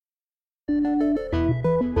Hi,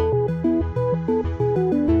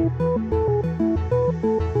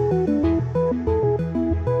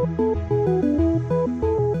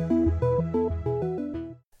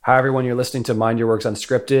 everyone. You're listening to Mind Your Works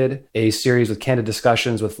Unscripted, a series with candid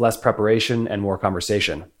discussions with less preparation and more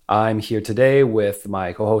conversation. I'm here today with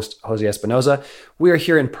my co-host, Jose Espinoza. We are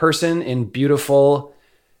here in person in beautiful,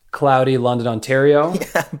 cloudy London, Ontario.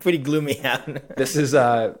 Yeah, pretty gloomy out. This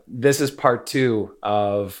is part 2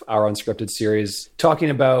 of our Unscripted series, talking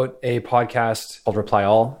about a podcast called Reply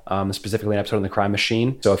All, specifically an episode on the crime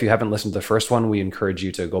machine. So if you haven't listened to the first one, we encourage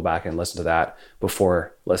you to go back and listen to that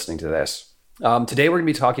before listening to this. Today, we're going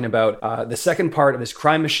to be talking about the second part of this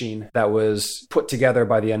crime machine that was put together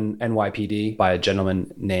by the NYPD by a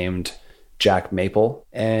gentleman named Jack Maple.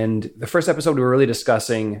 And the first episode, we were really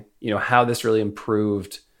discussing, how this really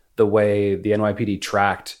improved the way the NYPD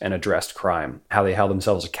tracked and addressed crime, how they held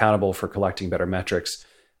themselves accountable for collecting better metrics.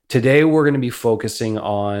 Today, we're going to be focusing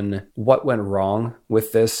on what went wrong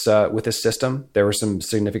with this system. There were some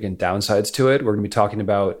significant downsides to it. We're going to be talking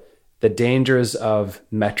about the dangers of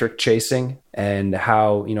metric chasing and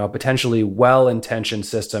how, a potentially well-intentioned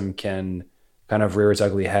system can kind of rear its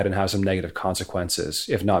ugly head and have some negative consequences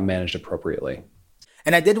if not managed appropriately.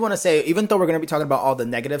 And I did want to say, even though we're going to be talking about all the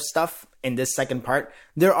negative stuff in this second part,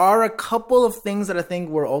 there are a couple of things that I think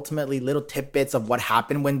were ultimately little tidbits of what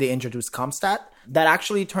happened when they introduced CompStat that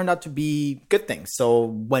actually turned out to be good things. So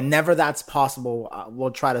whenever that's possible, we'll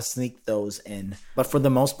try to sneak those in. But for the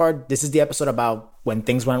most part, this is the episode about when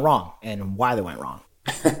things went wrong and why they went wrong.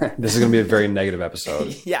 This is going to be a very negative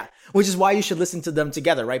episode. Yeah, which is why you should listen to them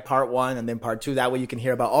together, right? Part 1 and then part 2. That way you can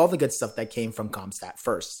hear about all the good stuff that came from CompStat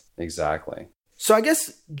first. Exactly. So I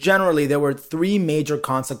guess generally there were 3 major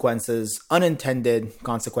consequences, unintended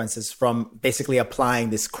consequences from basically applying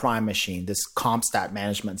this crime machine, this CompStat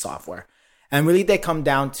management software. And really they come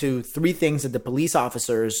down to 3 things that the police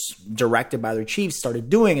officers directed by their chiefs started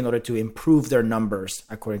doing in order to improve their numbers,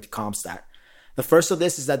 according to CompStat. The first of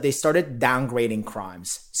this is that they started downgrading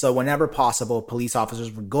crimes. So whenever possible, police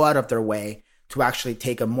officers would go out of their way to actually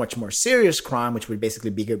take a much more serious crime, which would basically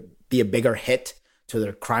be a bigger hit to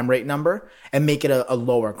their crime rate number, and make it a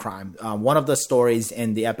lower crime. One of the stories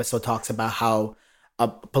in the episode talks about how a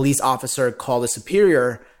police officer called a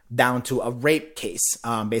superior down to a rape case.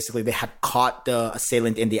 Basically, they had caught the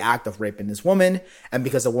assailant in the act of raping this woman, and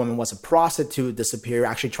because the woman was a prostitute, the superior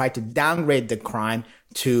actually tried to downgrade the crime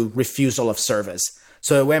to refusal of service.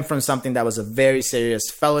 So it went from something that was a very serious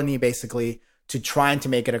felony, basically, to trying to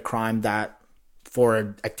make it a crime that, for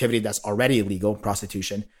an activity that's already illegal,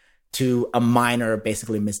 prostitution, to a minor,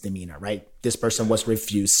 basically misdemeanor, right? This person was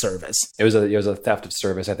refused service. It was a theft of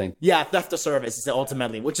service, I think. Yeah, theft of service is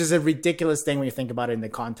ultimately, which is a ridiculous thing when you think about it in the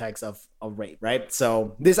context of rape, right?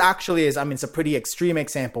 So this actually is, it's a pretty extreme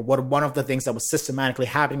example. One of the things that was systematically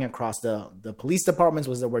happening across the police departments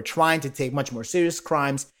was that we're trying to take much more serious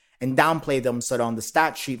crimes and downplay them so that on the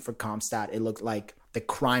stat sheet for CompStat, it looked like the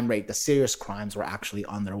crime rate, the serious crimes were actually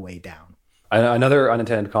on their way down. Another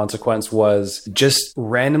unintended consequence was just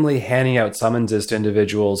randomly handing out summonses to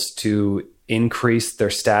individuals to increase their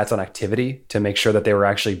stats on activity to make sure that they were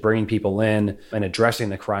actually bringing people in and addressing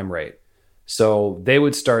the crime rate. So they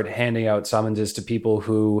would start handing out summonses to people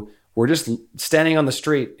who were just standing on the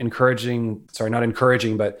street,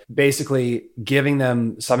 but basically giving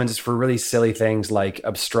them summonses for really silly things like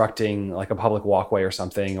obstructing like a public walkway or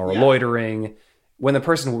something, or loitering, when the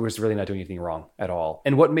person was really not doing anything wrong at all.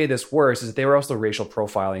 And what made this worse is that they were also racial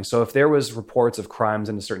profiling. So if there was reports of crimes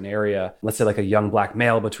in a certain area, let's say like a young black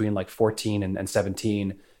male between like 14 and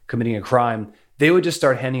 17 committing a crime, they would just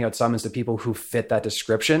start handing out summons to people who fit that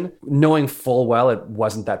description, knowing full well it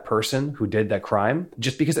wasn't that person who did that crime,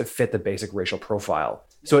 just because it fit the basic racial profile.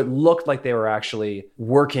 So it looked like they were actually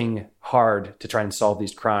working hard to try and solve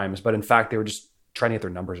these crimes, but in fact, they were just trying to get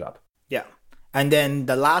their numbers up. Yeah. And then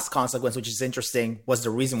the last consequence, which is interesting, was the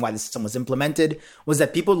reason why the system was implemented, was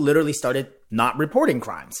that people literally started not reporting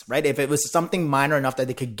crimes, right? If it was something minor enough that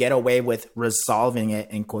they could get away with resolving it,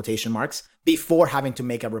 in quotation marks, before having to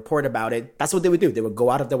make a report about it, that's what they would do. They would go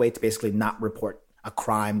out of their way to basically not report a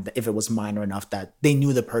crime if it was minor enough that they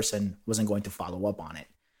knew the person wasn't going to follow up on it.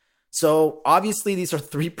 So obviously, these are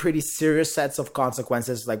 3 pretty serious sets of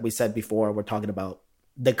consequences. Like we said before, we're talking about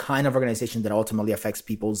the kind of organization that ultimately affects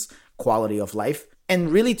people's quality of life.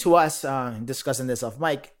 And really to us, discussing this off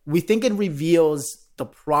mic, we think it reveals the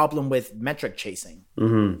problem with metric chasing.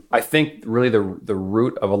 Mm-hmm. I think really the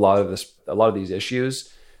root of a lot of these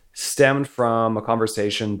issues stemmed from a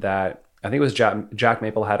conversation that I think it was Jack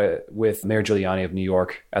Maple had it with Mayor Giuliani of New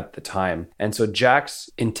York at the time. And so Jack's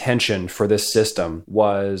intention for this system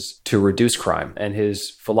was to reduce crime. And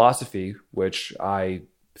his philosophy, which I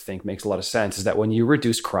think makes a lot of sense, is that when you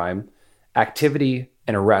reduce crime, activity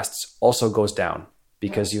and arrests also goes down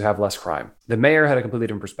because you have less crime. The mayor had a completely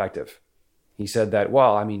different perspective. He said that,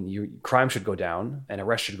 well, I mean, crime should go down and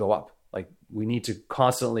arrests should go up. Like, we need to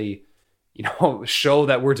constantly, show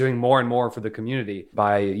that we're doing more and more for the community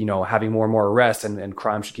by, having more and more arrests, and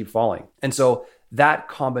crime should keep falling. And so that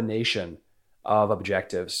combination of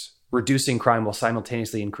objectives, reducing crime while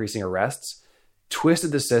simultaneously increasing arrests,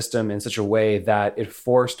 twisted the system in such a way that it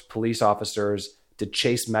forced police officers to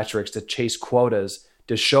chase metrics, to chase quotas,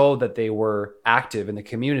 to show that they were active in the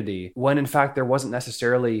community, when in fact there wasn't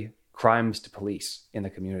necessarily crimes to police in the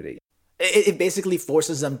community. It basically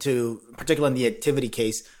forces them to, particularly in the activity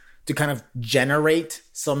case, to kind of generate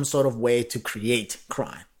some sort of way to create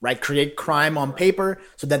crime, right? Create crime on paper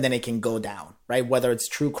so that then it can go down, right? Whether it's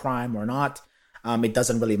true crime or not, it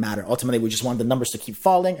doesn't really matter. Ultimately, we just want the numbers to keep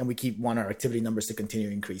falling, and we want our activity numbers to continue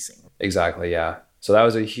increasing. Exactly, yeah. So that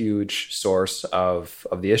was a huge source of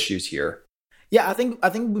the issues here. Yeah, I think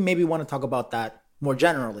we maybe want to talk about that more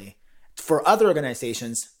generally. For other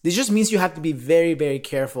organizations, this just means you have to be very, very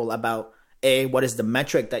careful about what is the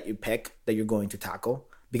metric that you pick that you're going to tackle,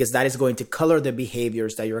 because that is going to color the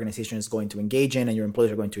behaviors that your organization is going to engage in and your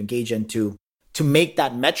employees are going to engage in to make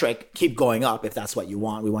that metric keep going up if that's what you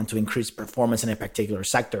want. We want to increase performance in a particular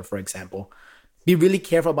sector, for example. Be really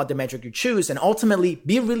careful about the metric you choose, and ultimately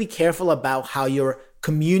be really careful about how you're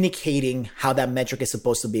communicating how that metric is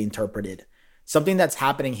supposed to be interpreted. Something that's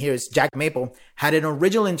happening here is Jack Maple had an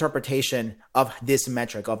original interpretation of this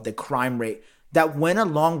metric, of the crime rate, that went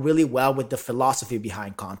along really well with the philosophy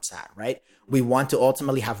behind CompStat, right? We want to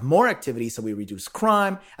ultimately have more activity so we reduce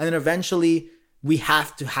crime, and then eventually we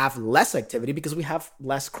have to have less activity because we have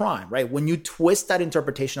less crime, right? When you twist that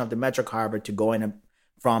interpretation of the metric, however, to go in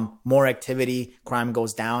from more activity, crime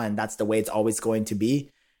goes down, and that's the way it's always going to be,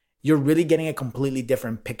 you're really getting a completely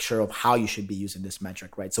different picture of how you should be using this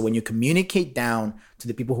metric, right? So when you communicate down to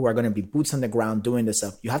the people who are going to be boots on the ground doing this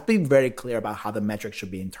stuff, you have to be very clear about how the metric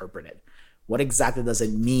should be interpreted. What exactly does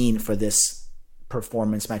it mean for this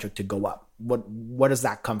performance metric to go up? What does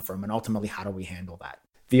that come from? And ultimately, how do we handle that?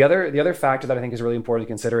 The other factor that I think is really important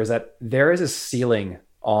to consider is that there is a ceiling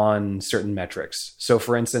on certain metrics. So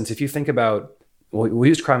for instance, if you think about, we'll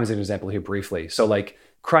use crime as an example here briefly. So like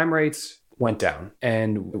crime rates went down,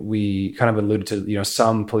 and we kind of alluded to,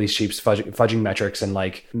 some police chiefs fudging metrics and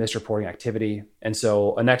like misreporting activity. And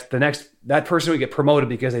so that person would get promoted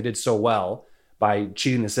because they did so well by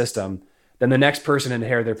cheating the system. Then the next person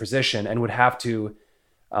inherited their position and would have to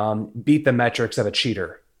beat the metrics of a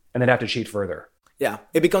cheater, and they'd have to cheat further. Yeah,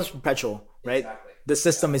 it becomes perpetual, right? Exactly. The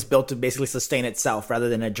system is built to basically sustain itself rather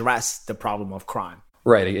than address the problem of crime.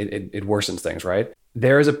 Right, it worsens things, right?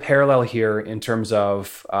 There is a parallel here in terms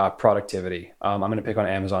of productivity. I'm going to pick on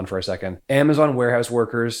Amazon for a second. Amazon warehouse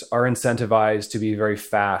workers are incentivized to be very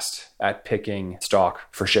fast at picking stock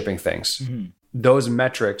for shipping things. Mm-hmm. Those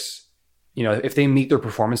metrics, if they meet their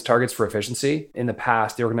performance targets for efficiency, in the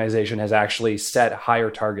past, the organization has actually set higher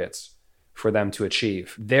targets for them to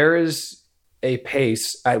achieve. There is a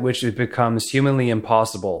pace at which it becomes humanly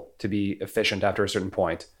impossible to be efficient after a certain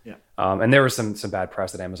point. Yeah. And there was some bad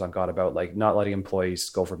press that Amazon got about like not letting employees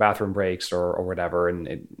go for bathroom breaks or whatever.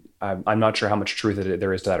 And I'm not sure how much truth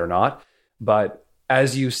there is to that or not. But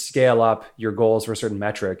as you scale up your goals for a certain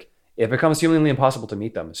metric, it becomes humanly impossible to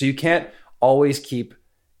meet them. So you can't always keep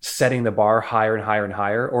setting the bar higher and higher and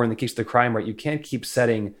higher, or in the case of the crime rate, you can't keep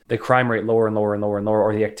setting the crime rate lower and lower and lower and lower,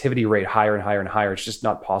 or the activity rate higher and higher and higher. It's just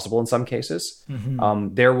not possible in some cases.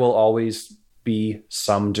 Mm-hmm. There will always be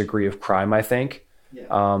some degree of crime, I think.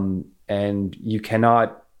 Yeah. And you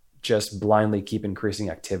cannot just blindly keep increasing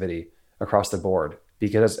activity across the board,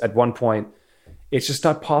 because at one point, it's just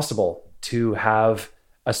not possible to have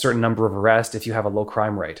a certain number of arrests if you have a low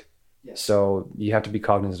crime rate. Yes. So you have to be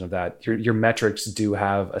cognizant of that. Your metrics do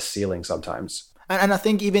have a ceiling sometimes. And I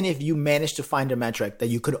think even if you manage to find a metric that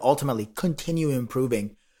you could ultimately continue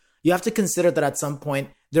improving, you have to consider that at some point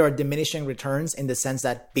there are diminishing returns, in the sense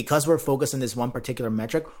that because we're focused on this one particular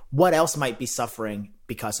metric, what else might be suffering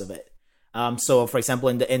because of it? So for example,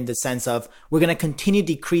 in the sense of we're going to continue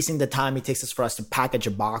decreasing the time it takes for us to package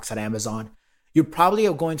a box at Amazon, you probably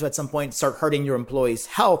are going to at some point start hurting your employees'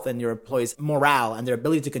 health and your employees' morale and their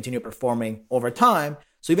ability to continue performing over time.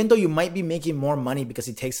 So even though you might be making more money because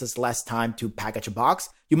it takes us less time to package a box,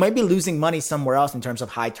 you might be losing money somewhere else in terms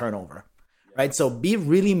of high turnover, right? So be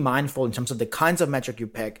really mindful in terms of the kinds of metric you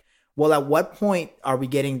pick. Well, at what point are we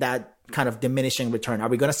getting that kind of diminishing return? Are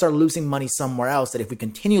we going to start losing money somewhere else, that if we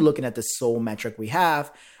continue looking at the sole metric we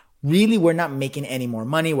have, really we're not making any more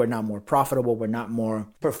money, we're not more profitable, we're not more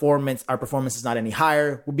performance, our performance is not any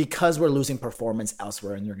higher because we're losing performance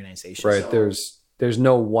elsewhere in the organization. Right. So, there's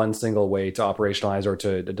no one single way to operationalize or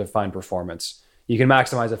to define performance. You can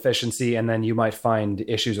maximize efficiency, and then you might find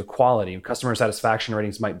issues of quality. Customer satisfaction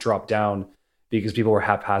ratings might drop down because people were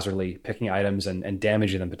haphazardly picking items and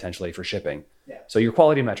damaging them potentially for shipping. Yeah. So your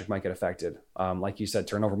quality metric might get affected. Like you said,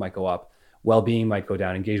 turnover might go up, well-being might go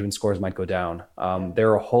down, engagement scores might go down.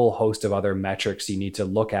 There are a whole host of other metrics you need to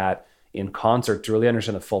look at in concert to really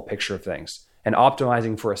understand the full picture of things. And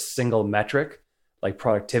optimizing for a single metric like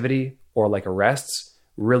productivity or like arrests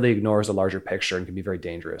really ignores a larger picture and can be very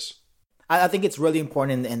dangerous. I think it's really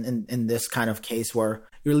important in this kind of case where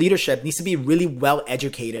your leadership needs to be really well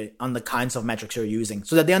educated on the kinds of metrics you're using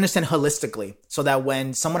so that they understand holistically, so that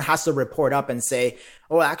when someone has to report up and say,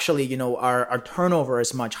 oh, actually, our turnover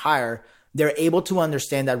is much higher, they're able to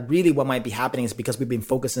understand that really what might be happening is because we've been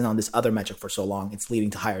focusing on this other metric for so long, it's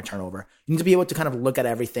leading to higher turnover. You need to be able to kind of look at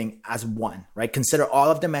everything as one, right? Consider all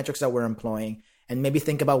of the metrics that we're employing and maybe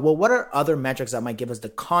think about, well, what are other metrics that might give us the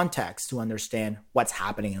context to understand what's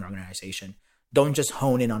happening in an organization? Don't just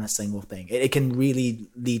hone in on a single thing. It can really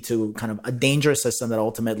lead to kind of a dangerous system that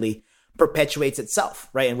ultimately perpetuates itself,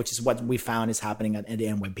 right? And which is what we found is happening at the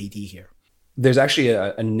NYPD here. There's actually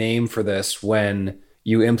a name for this when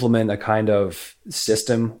you implement a kind of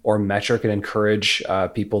system or metric and encourage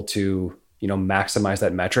people to, maximize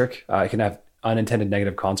that metric. It can have unintended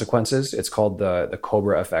negative consequences. It's called the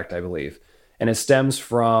Cobra effect, I believe. And it stems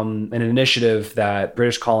from an initiative that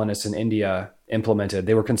British colonists in India implemented.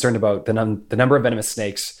 They were concerned about the number of venomous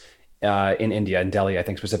snakes in India, in Delhi, I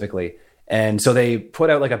think specifically. And so they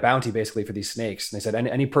put out like a bounty basically for these snakes. And they said,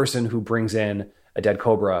 any person who brings in a dead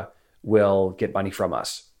cobra will get money from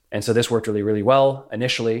us. And so this worked really, really well.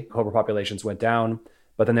 Initially, cobra populations went down,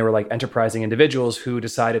 but then there were like enterprising individuals who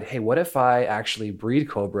decided, hey, what if I actually breed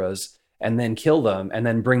cobras and then kill them and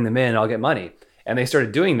then bring them in, I'll get money. And they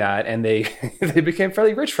started doing that, and they they became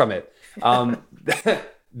fairly rich from it.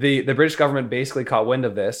 The British government basically caught wind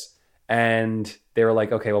of this, and they were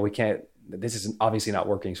like, okay, well, we can't, this is obviously not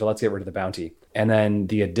working, so let's get rid of the bounty. And then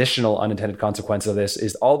the additional unintended consequence of this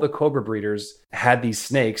is all the cobra breeders had these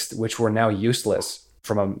snakes, which were now useless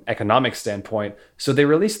from an economic standpoint, so they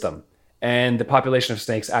released them. And the population of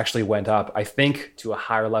snakes actually went up, I think, to a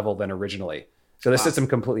higher level than originally. So the system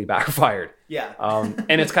completely backfired. Yeah.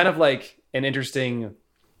 And it's kind of like an interesting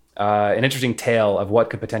tale of what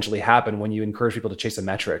could potentially happen when you encourage people to chase a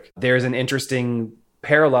metric. There's an interesting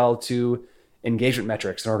parallel to engagement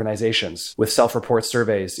metrics in organizations with self-report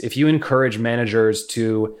surveys. If you encourage managers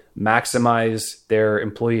to maximize their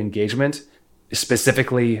employee engagement,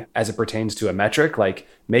 specifically as it pertains to a metric, like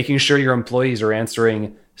making sure your employees are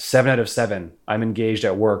answering 7 out of 7, I'm engaged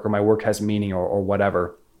at work, or my work has meaning, or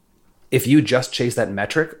whatever. If you just chase that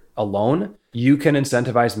metric alone, you can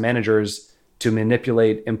incentivize managers to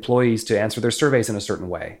manipulate employees to answer their surveys in a certain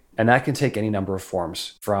way. And that can take any number of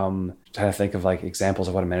forms, from trying to think of like examples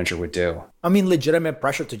of what a manager would do. I mean, legitimate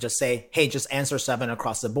pressure to just say, hey, just answer 7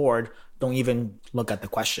 across the board. Don't even look at the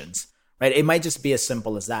questions, right? It might just be as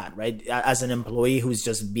simple as that, right? As an employee who's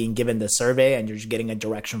just being given the survey and you're just getting a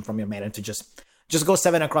direction from your manager to just go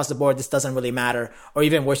 7 across the board. This doesn't really matter. Or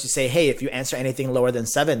even worse, to say, hey, if you answer anything lower than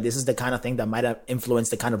 7, this is the kind of thing that might have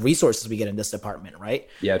influenced the kind of resources we get in this department, right?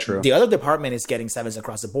 Yeah, true. The other department is getting 7s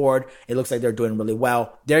across the board. It looks like they're doing really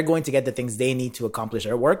well. They're going to get the things they need to accomplish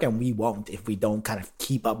their work, and we won't if we don't kind of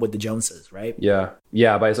keep up with the Joneses, right? Yeah.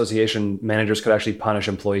 By association, managers could actually punish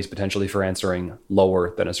employees potentially for answering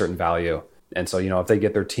lower than a certain value. And so, if they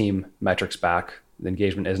get their team metrics back, the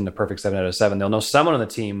engagement isn't a perfect 7 out of 7, they'll know someone on the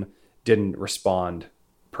team didn't respond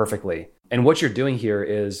perfectly. And what you're doing here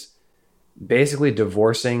is basically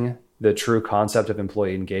divorcing the true concept of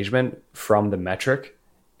employee engagement from the metric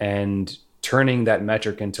and turning that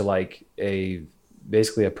metric into like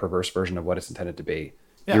basically a perverse version of what it's intended to be.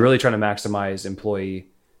 Yeah. You're really trying to maximize employee,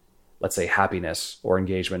 let's say, happiness or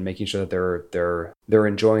engagement, making sure that they're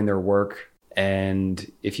enjoying their work.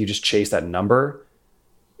 And if you just chase that number,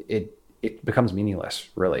 it becomes meaningless,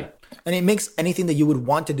 really. And it makes anything that you would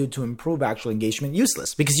want to do to improve actual engagement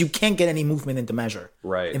useless, because you can't get any movement into measure.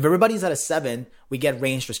 Right. If everybody's at a 7, we get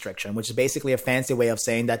range restriction, which is basically a fancy way of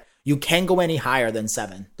saying that you can't go any higher than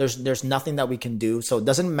 7. There's nothing that we can do. So it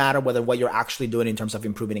doesn't matter whether what you're actually doing in terms of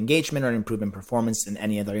improving engagement or improving performance in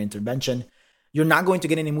any other intervention. You're not going to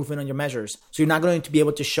get any movement on your measures. So you're not going to be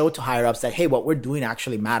able to show to higher ups that, hey, what we're doing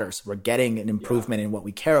actually matters. We're getting an improvement in what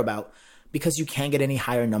we care about, because you can't get any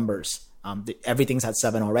higher numbers. Everything's at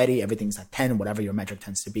 7 already. Everything's at 10, whatever your metric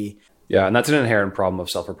tends to be. Yeah, and that's an inherent problem of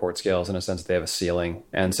self-report scales in a sense that they have a ceiling.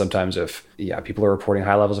 And sometimes if people are reporting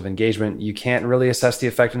high levels of engagement, you can't really assess the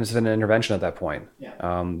effectiveness of an intervention at that point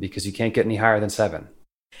because you can't get any higher than 7.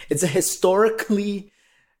 It's a historically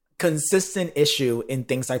consistent issue in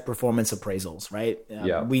things like performance appraisals, right?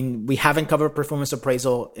 We haven't covered performance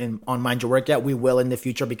appraisal on Mind Your Work yet. We will in the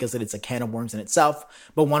future because it's a can of worms in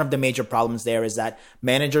itself. But one of the major problems there is that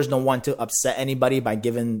managers don't want to upset anybody by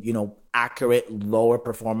giving, accurate lower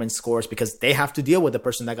performance scores because they have to deal with the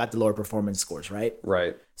person that got the lower performance scores, right?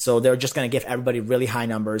 Right. So they're just going to give everybody really high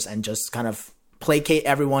numbers and just kind of placate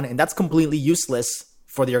everyone. And that's completely useless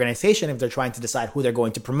for the organization if they're trying to decide who they're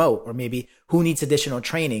going to promote, or maybe who needs additional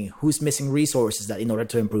training, who's missing resources that in order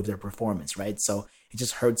to improve their performance, right? So it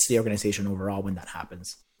just hurts the organization overall when that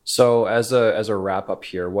happens. So as a wrap up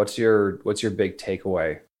here, what's your big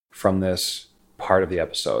takeaway from this part of the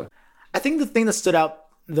episode? I think the thing that stood out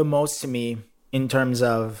the most to me in terms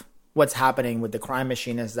of what's happening with the crime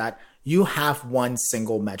machine is that you have one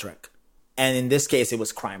single metric. And in this case, it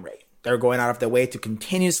was crime rate. They're going out of their way to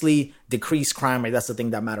continuously decrease crime rate. That's the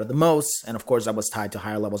thing that mattered the most. And of course, that was tied to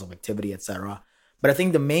higher levels of activity, etc. But I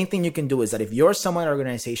think the main thing you can do is that if you're someone in an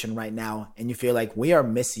organization right now and you feel like we are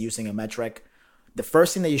misusing a metric, the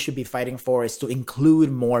first thing that you should be fighting for is to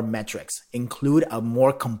include more metrics, include a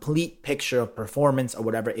more complete picture of performance or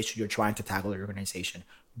whatever issue you're trying to tackle in your organization.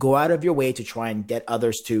 Go out of your way to try and get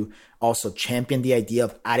others to also champion the idea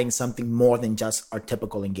of adding something more than just our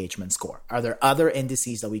typical engagement score. Are there other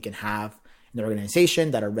indices that we can have in the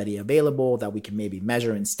organization that are ready available that we can maybe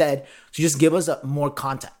measure instead? So just give us more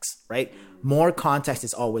context, right? More context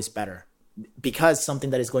is always better because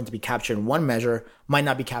something that is going to be captured in one measure might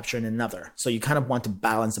not be captured in another. So you kind of want to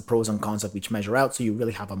balance the pros and cons of each measure out so you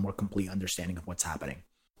really have a more complete understanding of what's happening.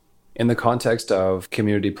 In the context of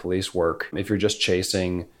community police work, if you're just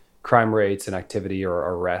chasing crime rates and activity or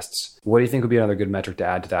arrests, what do you think would be another good metric to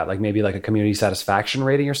add to that? Like maybe like a community satisfaction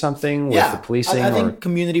rating or something with the policing? I think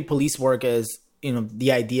community police work is,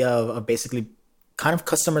 the idea of basically kind of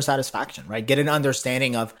customer satisfaction, right? Get an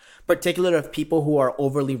understanding of particularly of people who are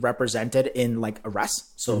overly represented in like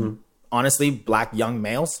arrests. So honestly, Black young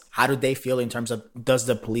males, how do they feel in terms of does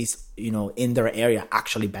the police, in their area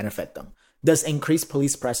actually benefit them? Does increased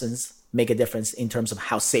police presence make a difference in terms of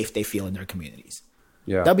how safe they feel in their communities?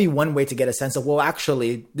 Yeah. That'd be one way to get a sense of, well,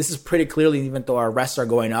 actually, this is pretty clearly, even though our arrests are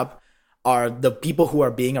going up, are the people who are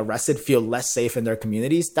being arrested feel less safe in their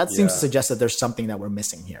communities? That seems to suggest that there's something that we're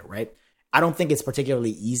missing here, right? I don't think it's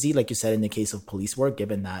particularly easy, like you said, in the case of police work,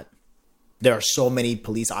 given that there are so many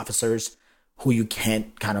police officers who you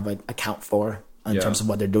can't kind of account for in terms of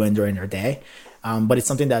what they're doing during their day. But it's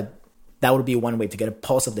something that would be one way to get a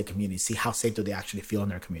pulse of the community, see how safe do they actually feel in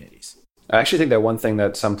their communities. I actually think that one thing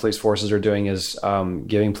that some police forces are doing is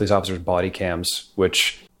giving police officers body cams,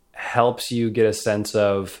 which helps you get a sense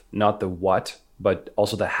of not the what, but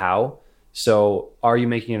also the how. So are you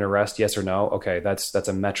making an arrest? Yes or no? Okay, that's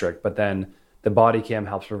a metric. But then the body cam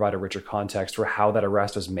helps provide a richer context for how that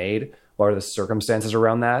arrest was made, what are the circumstances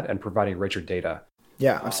around that, and providing richer data.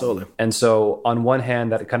 Yeah, absolutely. And so on one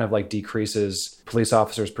hand, that kind of like decreases police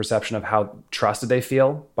officers' perception of how trusted they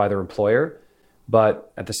feel by their employer.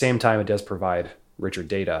 But at the same time, it does provide richer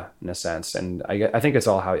data in a sense. And I think it's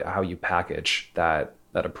all how you package that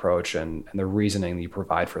approach and the reasoning that you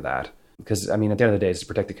provide for that. Because, I mean, at the end of the day, it's to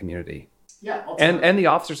protect the community. Yeah. And the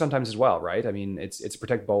officer sometimes as well, right? I mean, it's to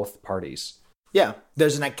protect both parties. Yeah.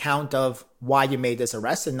 There's an account of why you made this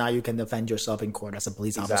arrest, and now you can defend yourself in court as a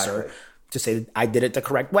police officer to say, I did it the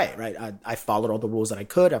correct way, right? I followed all the rules that I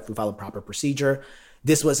could. I followed proper procedure.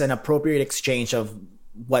 This was an appropriate exchange of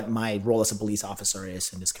what my role as a police officer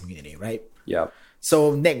is in this community, right? Yeah.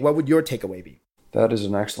 So, Nick, what would your takeaway be? That is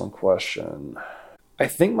an excellent question. I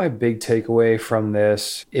think my big takeaway from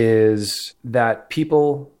this is that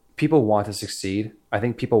people want to succeed. I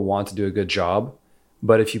think people want to do a good job.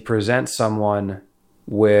 But if you present someone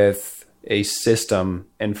with a system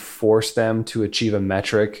and force them to achieve a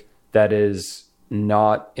metric that is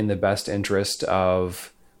not in the best interest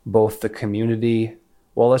of both the community,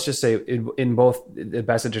 well, let's just say in both the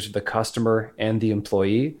best interest of the customer and the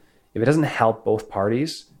employee, if it doesn't help both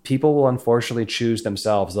parties, people will unfortunately choose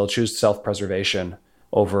themselves. They'll choose self-preservation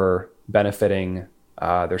over benefiting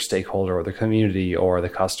their stakeholder or the community or the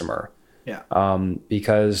customer. Yeah.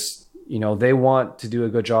 Because, they want to do a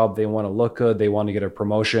good job. They want to look good. They want to get a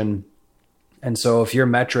promotion. And so if your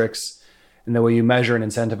metrics and the way you measure and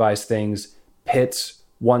incentivize things pits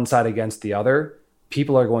one side against the other,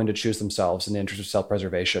 people are going to choose themselves in the interest of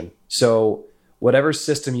self-preservation. So whatever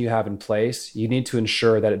system you have in place, you need to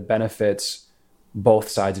ensure that it benefits both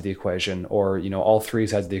sides of the equation, or all three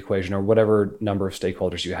sides of the equation, or whatever number of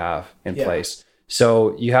stakeholders you have in place.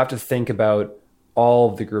 So you have to think about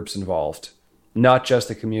all of the groups involved, not just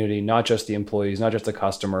the community, not just the employees, not just the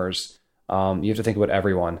customers. You have to think about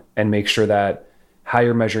everyone and make sure that how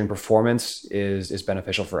you're measuring performance is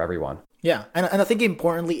beneficial for everyone. Yeah. And I think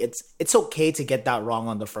importantly, it's okay to get that wrong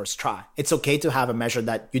on the first try. It's okay to have a measure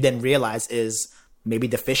that you then realize is maybe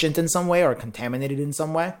deficient in some way or contaminated in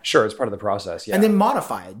some way. Sure, it's part of the process. Yeah. And then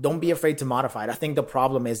modify it. Don't be afraid to modify it. I think the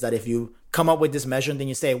problem is that if you come up with this measure and then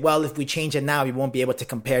you say, well, if we change it now, we won't be able to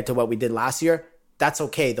compare to what we did last year. That's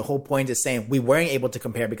okay. The whole point is saying we weren't able to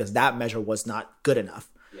compare because that measure was not good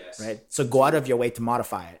enough. Yes. Right? So go out of your way to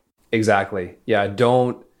modify it. Exactly. Yeah.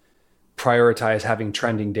 Don't prioritize having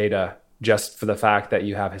trending data just for the fact that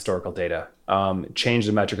you have historical data. Change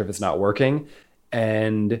the metric if it's not working,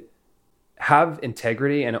 and have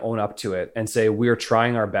integrity and own up to it and say, we're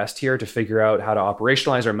trying our best here to figure out how to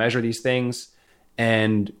operationalize or measure these things.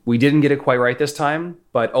 And we didn't get it quite right this time,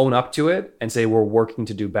 but own up to it and say, we're working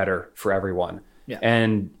to do better for everyone. Yeah.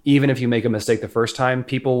 And even if you make a mistake the first time,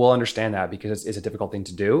 people will understand that because it's a difficult thing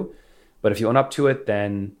to do. But if you own up to it,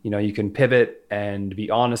 then you can pivot and be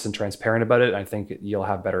honest and transparent about it. I think you'll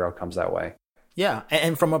have better outcomes that way. Yeah.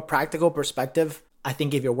 And from a practical perspective, I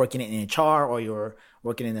think if you're working in HR or you're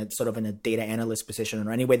working in a data analyst position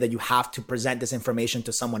or any way that you have to present this information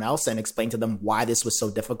to someone else and explain to them why this was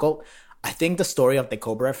so difficult, I think the story of the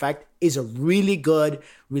Cobra effect is a really good,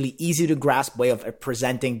 really easy to grasp way of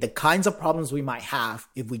presenting the kinds of problems we might have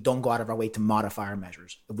if we don't go out of our way to modify our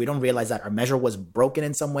measures. If we don't realize that our measure was broken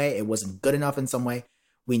in some way, it wasn't good enough in some way,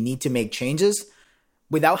 we need to make changes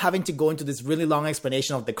without having to go into this really long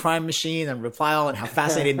explanation of the crime machine and Reply All and how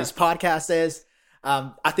fascinating this podcast is.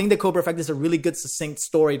 I think the Cobra effect is a really good, succinct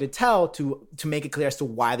story to tell to make it clear as to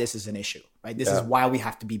why this is an issue, right? This is why we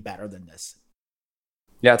have to be better than this.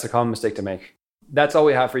 Yeah, it's a common mistake to make. That's all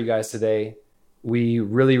we have for you guys today. We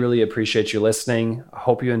really, really appreciate you listening. I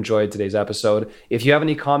hope you enjoyed today's episode. If you have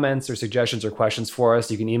any comments or suggestions or questions for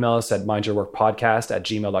us, you can email us at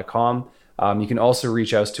mindyourworkpodcast@gmail.com. You can also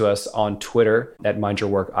reach out to us on Twitter at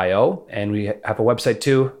mindyourwork.io. And we have a website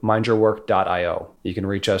too, mindyourwork.io. You can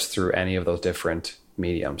reach us through any of those different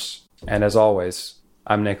mediums. And as always,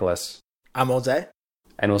 I'm Nicholas. I'm Jose.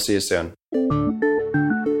 And we'll see you soon.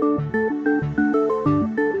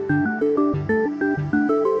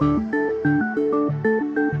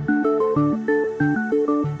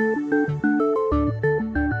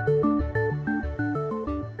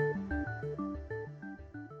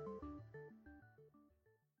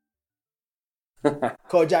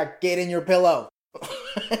 Kojak, get in your pillow.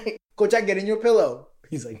 Kojak, get in your pillow.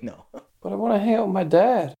 He's like, no. But I want to hang out with my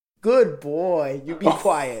dad. Good boy. You be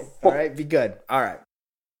quiet. All right. Be good. All right.